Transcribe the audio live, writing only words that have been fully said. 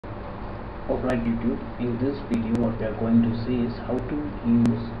Alright YouTube, in this video what we are going to see is how to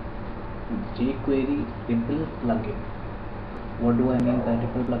use Jquery ripple plugin. What do I mean by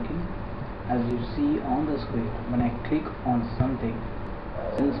ripple plugin? As you see on the screen, when I click on something,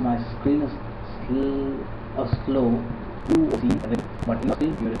 since my screen is slow, you will see it, but you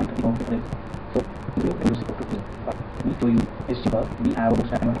still you will not it. So you will use we show you Jquery. We have a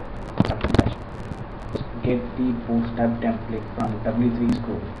get the bootstrap template from W3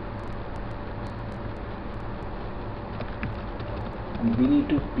 school. And we need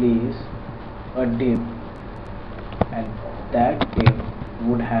to place a div, and that div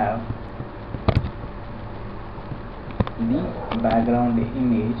would have the background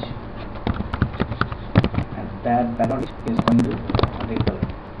image, and that background is going to ripple.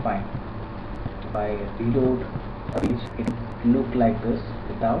 Fine. If I reload a page, it will look like this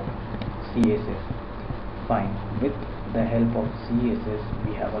without CSS. Fine. With the help of CSS,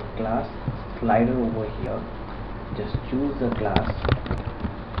 we have a class slider over here. Just choose the class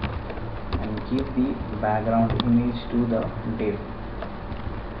and give the background image to the div,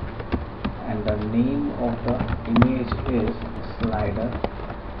 and the name of the image is slider.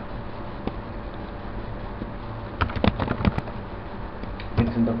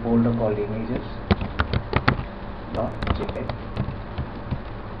 It's in the folder called images.jpg.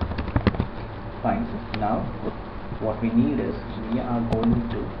 Fine. Now what we need is we are going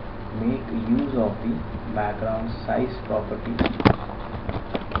to make use of the background size property,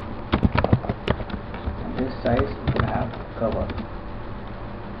 and this size will have cover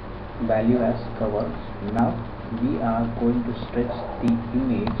value as cover. Now we are going to stretch the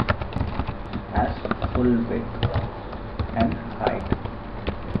image as full width and height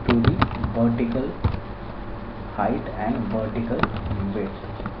to the vertical height and vertical width,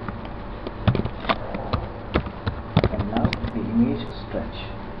 and now the image stretch.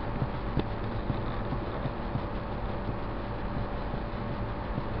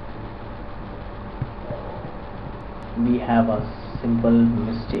 We have a simple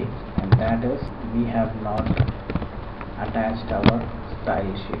mistake, and that is we have not attached our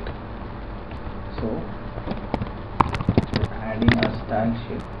style sheet. So adding a style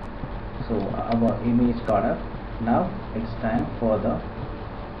sheet. So our image got up. Now it's time for the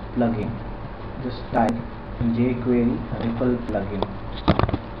plugin. Just type Jquery ripple plugin.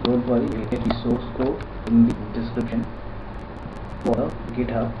 Don't worry, you get the source code in the description. For the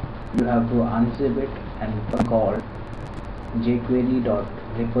GitHub, you have to unzip it and call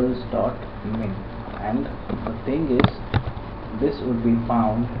jquery.ripples.min, and the thing is, this would be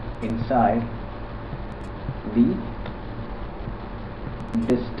found inside the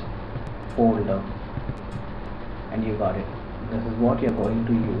dist folder, and you got it. This is what you're going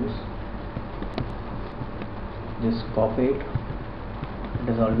to use. Just copy it. It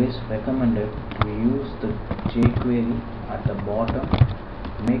is always recommended to use the Jquery at the bottom.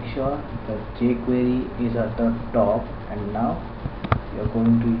 Make sure the Jquery is at the top, and now you're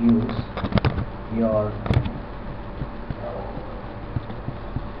going to use your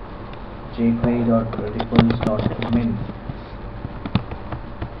jquery.ripples.min,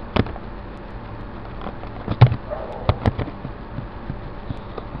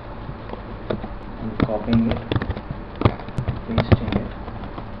 and copying it, pasting it,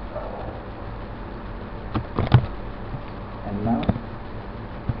 and now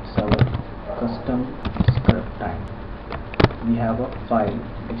custom script time. We have a file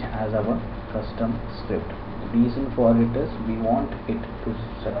which has our custom script. The reason for it is we want it to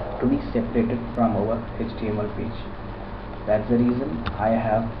be separated from our HTML page. That's the reason I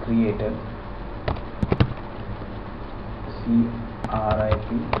have created script.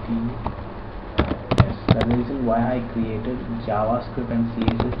 That's the reason why I created JavaScript and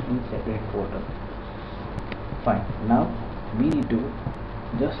CSS in separate folder. Fine. Now we need to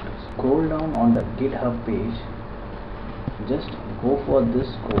just scroll down on the GitHub page. Just go for this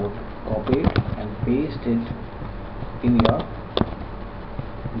code, copy it and paste it in your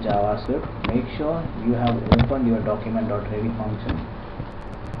JavaScript. Make sure you have opened your document.ready function,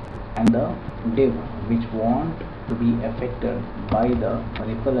 and the div which want to be affected by the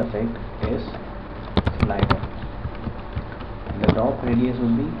ripple effect is slider, and the top radius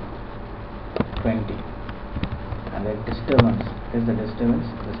will be 20, and the disturbance is the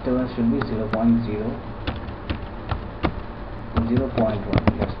disturbance should be 0.1.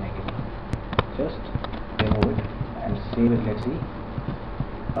 Let's make it. Just remove it and save it. Let's see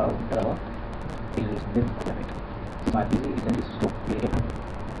how it is different. My PC is so clear.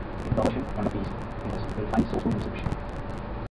 Information on the PC. Yes, we'll find source code description.